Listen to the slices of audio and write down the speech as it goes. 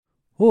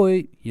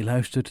Hoi, je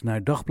luistert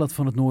naar Dagblad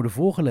van het Noorden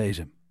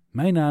voorgelezen.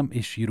 Mijn naam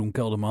is Jeroen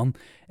Kelderman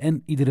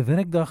en iedere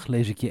werkdag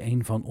lees ik je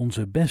een van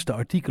onze beste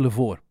artikelen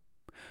voor.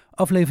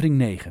 Aflevering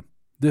 9.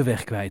 De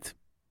weg kwijt.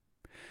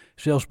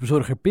 Zelfs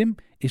bezorger Pim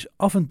is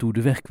af en toe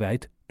de weg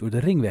kwijt door de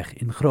ringweg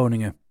in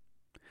Groningen.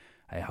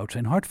 Hij houdt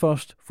zijn hart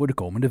vast voor de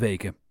komende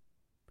weken.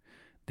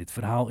 Dit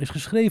verhaal is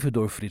geschreven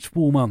door Frits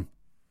Poelman.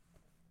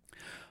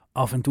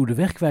 Af en toe de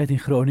weg kwijt in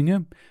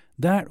Groningen,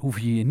 daar hoef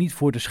je je niet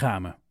voor te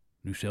schamen.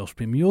 Nu zelfs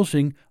Pim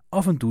Julsing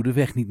af en toe de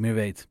weg niet meer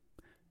weet.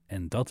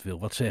 En dat wil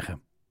wat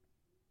zeggen.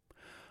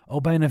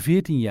 Al bijna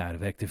 14 jaar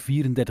werkt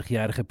de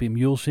 34-jarige Pim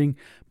Julsing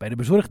bij de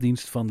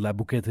bezorgdienst van La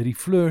Bouquetterie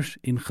Fleurs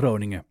in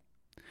Groningen.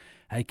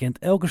 Hij kent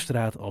elke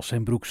straat als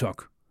zijn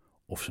broekzak.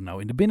 Of ze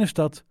nou in de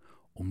binnenstad,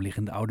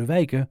 omliggende oude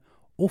wijken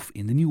of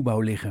in de nieuwbouw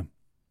liggen.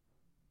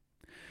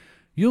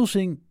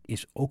 Julsing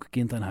is ook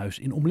kind aan huis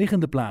in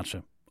omliggende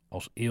plaatsen,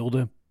 als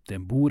Eelde,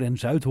 Ten Boer en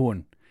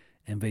Zuidhoorn.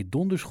 En weet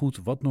donders goed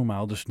wat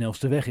normaal de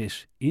snelste weg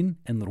is, in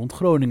en rond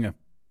Groningen.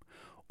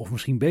 Of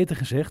misschien beter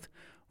gezegd,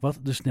 wat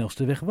de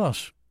snelste weg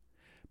was.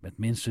 Met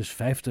minstens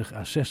 50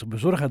 à 60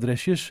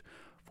 bezorgadresjes,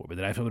 voor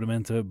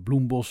bedrijfsabonnementen,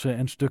 bloembossen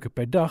en stukken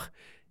per dag,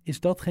 is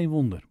dat geen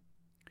wonder.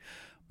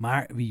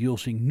 Maar wie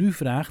Julsing nu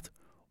vraagt,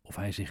 of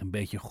hij zich een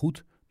beetje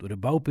goed door de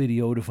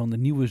bouwperiode van de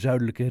nieuwe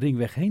zuidelijke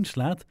ringweg heen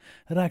slaat,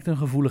 raakt een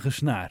gevoelige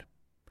snaar.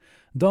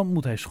 Dan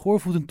moet hij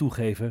schoorvoetend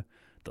toegeven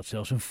dat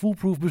zelfs een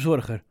foolproof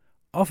bezorger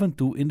af en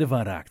toe in de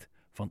war raakt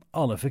van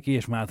alle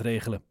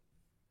verkeersmaatregelen.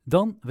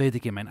 Dan weet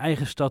ik in mijn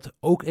eigen stad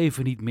ook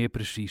even niet meer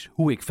precies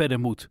hoe ik verder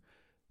moet,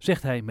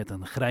 zegt hij met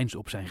een grijns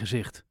op zijn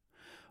gezicht.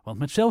 Want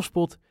met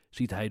zelfspot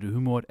ziet hij de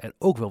humor er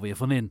ook wel weer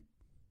van in.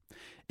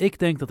 Ik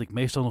denk dat ik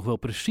meestal nog wel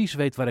precies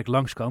weet waar ik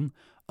langs kan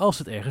als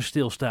het ergens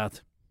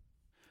stilstaat.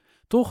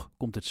 Toch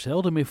komt het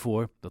zelden meer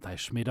voor dat hij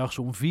 's middags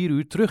om 4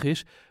 uur terug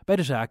is bij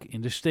de zaak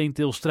in de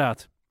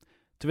Steentilstraat,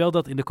 terwijl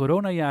dat in de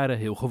coronajaren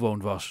heel gewoon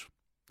was.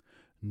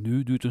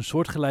 Nu duurt een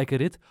soortgelijke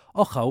rit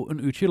al gauw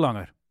een uurtje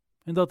langer.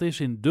 En dat is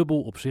in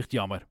dubbel opzicht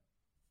jammer.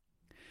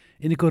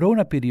 In de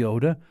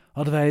coronaperiode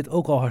hadden wij het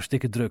ook al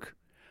hartstikke druk.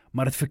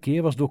 Maar het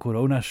verkeer was door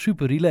corona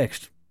super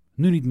relaxed.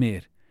 Nu niet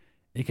meer.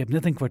 Ik heb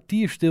net een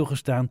kwartier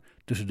stilgestaan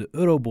tussen de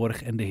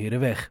Euroborg en de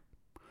Herenweg.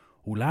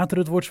 Hoe later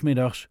het wordt 's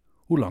middags,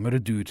 hoe langer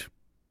het duurt.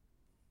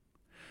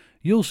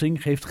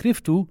 Julsing geeft grif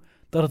toe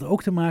dat het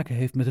ook te maken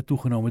heeft met de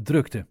toegenomen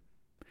drukte.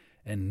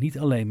 En niet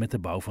alleen met de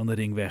bouw van de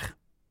ringweg.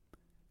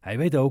 Hij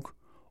weet ook,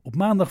 op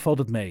maandag valt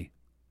het mee.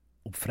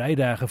 Op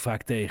vrijdagen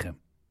vaak tegen.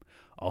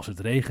 Als het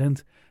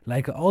regent,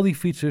 lijken al die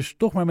fietsers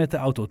toch maar met de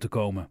auto te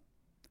komen.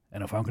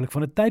 En afhankelijk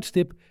van het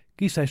tijdstip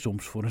kiest hij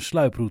soms voor een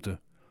sluiproute.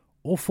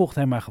 Of volgt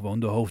hij maar gewoon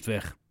de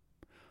hoofdweg.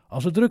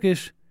 Als het druk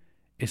is,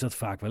 is dat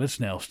vaak wel het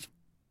snelst.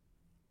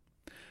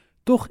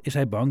 Toch is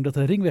hij bang dat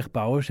de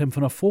ringwegbouwers hem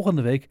vanaf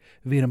volgende week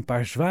weer een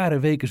paar zware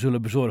weken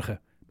zullen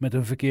bezorgen met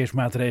hun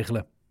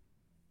verkeersmaatregelen.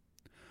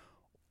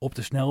 Op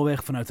de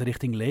snelweg vanuit de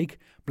richting Leek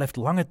blijft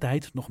lange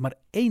tijd nog maar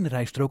 1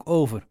 rijstrook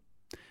over.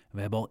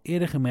 We hebben al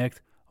eerder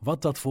gemerkt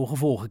wat dat voor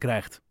gevolgen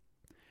krijgt.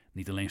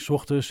 Niet alleen 's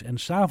ochtends en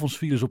 's avonds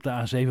files op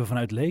de A7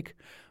 vanuit Leek,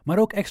 maar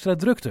ook extra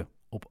drukte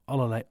op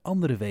allerlei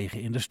andere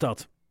wegen in de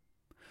stad.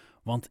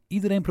 Want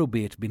iedereen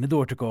probeert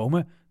binnendoor te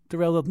komen,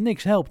 terwijl dat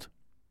niks helpt.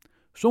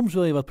 Soms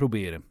wil je wat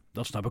proberen,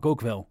 dat snap ik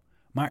ook wel,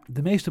 maar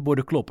de meeste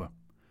borden kloppen.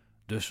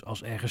 Dus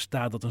als ergens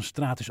staat dat een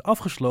straat is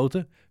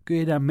afgesloten, kun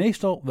je daar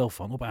meestal wel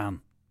van op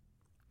aan.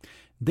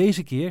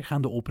 Deze keer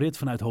gaan de oprit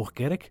vanuit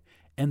Hoogkerk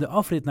en de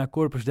afrit naar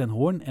Corpus den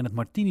Hoorn en het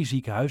Martini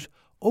ziekenhuis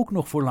ook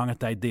nog voor lange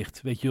tijd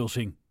dicht, weet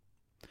Julsing.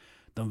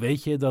 Dan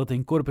weet je dat het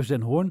in Corpus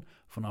den Hoorn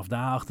vanaf de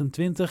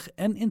A28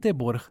 en in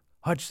Terborg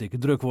hartstikke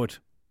druk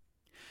wordt.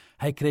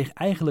 Hij kreeg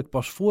eigenlijk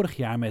pas vorig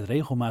jaar met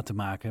regelmaat te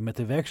maken met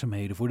de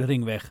werkzaamheden voor de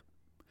ringweg.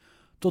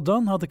 Tot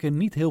dan had ik er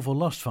niet heel veel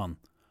last van,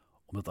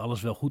 omdat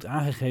alles wel goed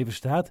aangegeven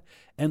staat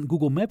en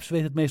Google Maps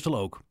weet het meestal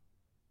ook.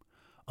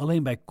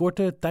 Alleen bij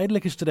korte,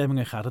 tijdelijke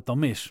stremmingen gaat het dan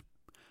mis.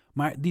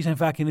 Maar die zijn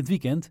vaak in het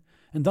weekend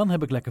en dan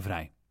heb ik lekker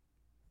vrij.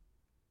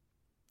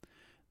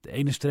 De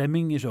ene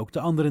stremming is ook de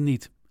andere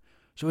niet.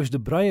 Zo is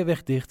de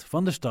Brailleweg dicht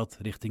van de stad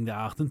richting de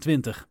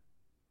A28.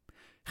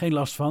 Geen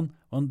last van,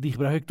 want die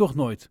gebruik ik toch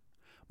nooit.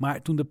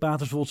 Maar toen de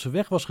Paterswoldse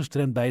weg was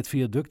gestremd bij het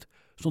viaduct,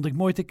 stond ik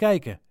mooi te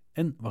kijken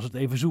en was het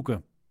even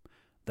zoeken.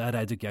 Daar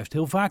rijd ik juist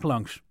heel vaak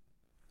langs.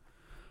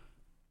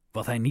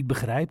 Wat hij niet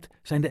begrijpt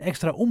zijn de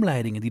extra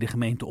omleidingen die de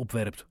gemeente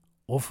opwerpt,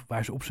 of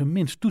waar ze op zijn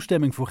minst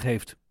toestemming voor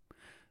geeft.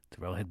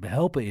 Terwijl het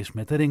behelpen is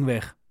met de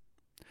ringweg.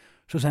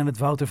 Zo zijn het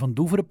Wouter van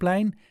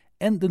Doeverenplein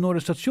en de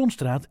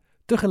Noorderstationstraat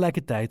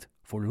tegelijkertijd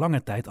voor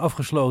lange tijd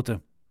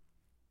afgesloten.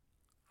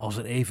 Als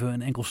er even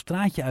een enkel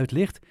straatje uit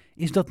ligt,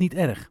 is dat niet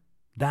erg.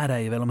 Daar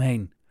rij je wel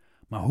omheen.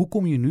 Maar hoe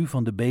kom je nu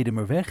van de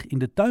Bedemerweg in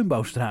de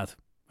Tuinbouwstraat?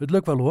 Het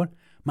lukt wel hoor,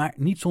 maar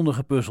niet zonder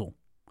gepuzzel.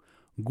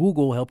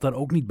 Google helpt daar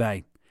ook niet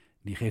bij.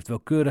 Die geeft wel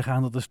keurig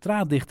aan dat de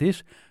straat dicht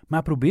is,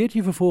 maar probeert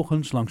je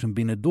vervolgens langs een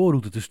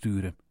binnendoorroute te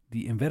sturen,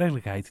 die in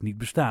werkelijkheid niet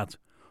bestaat,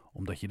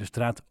 omdat je de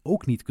straat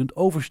ook niet kunt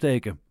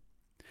oversteken.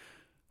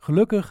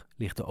 Gelukkig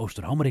ligt de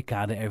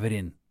Oosterhamrikade er weer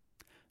in.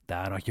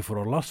 Daar had je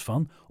vooral last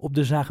van op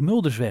de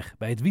Zaagmuldersweg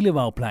bij het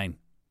Wielenwaalplein.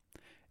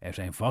 Er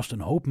zijn vast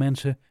een hoop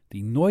mensen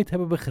die nooit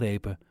hebben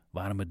begrepen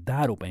waarom het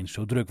daar opeens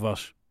zo druk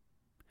was.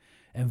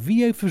 En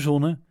wie heeft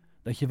verzonnen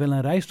dat je wel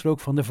een rijstrook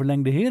van de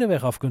verlengde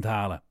Herenweg af kunt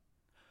halen?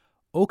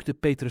 Ook de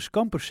Petrus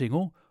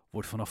Kampersingel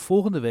wordt vanaf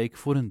volgende week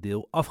voor een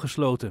deel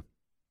afgesloten.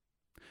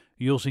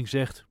 Julsing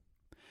zegt: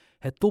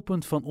 het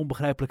toppunt van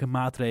onbegrijpelijke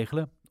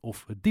maatregelen,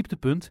 of het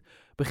dieptepunt,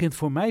 begint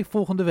voor mij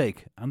volgende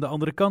week aan de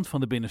andere kant van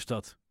de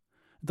binnenstad.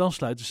 Dan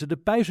sluiten ze de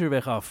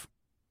Peizerweg af.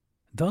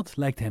 Dat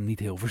lijkt hem niet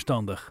heel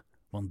verstandig,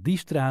 want die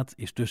straat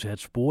is tussen het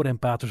spoor en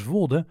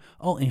Paterswolde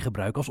al in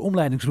gebruik als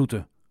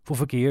omleidingsroute voor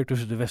verkeer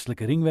tussen de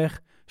Westelijke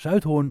Ringweg,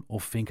 Zuidhoorn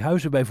of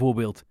Vinkhuizen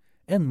bijvoorbeeld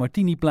en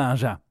Martini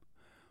Plaza,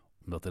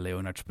 omdat de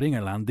Leonard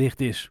Springerlaan dicht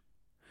is.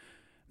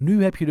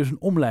 Nu heb je dus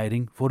een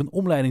omleiding voor een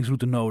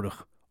omleidingsroute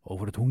nodig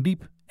over het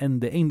Hoendiep en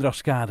de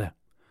Eendrachtskade.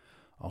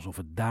 Alsof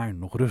het daar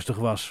nog rustig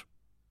was.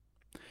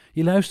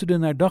 Je luisterde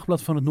naar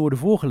Dagblad van het Noorden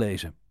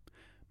voorgelezen.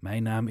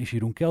 Mijn naam is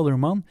Jeroen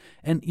Kelderman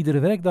en iedere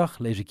werkdag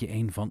lees ik je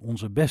een van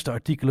onze beste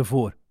artikelen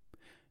voor.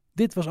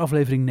 Dit was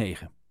aflevering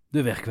 9,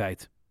 De Weg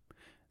kwijt.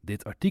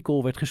 Dit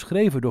artikel werd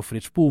geschreven door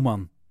Frits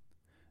Poelman.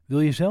 Wil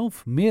je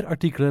zelf meer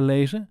artikelen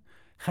lezen?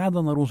 Ga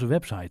dan naar onze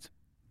website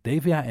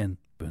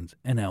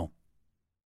dvan.nl.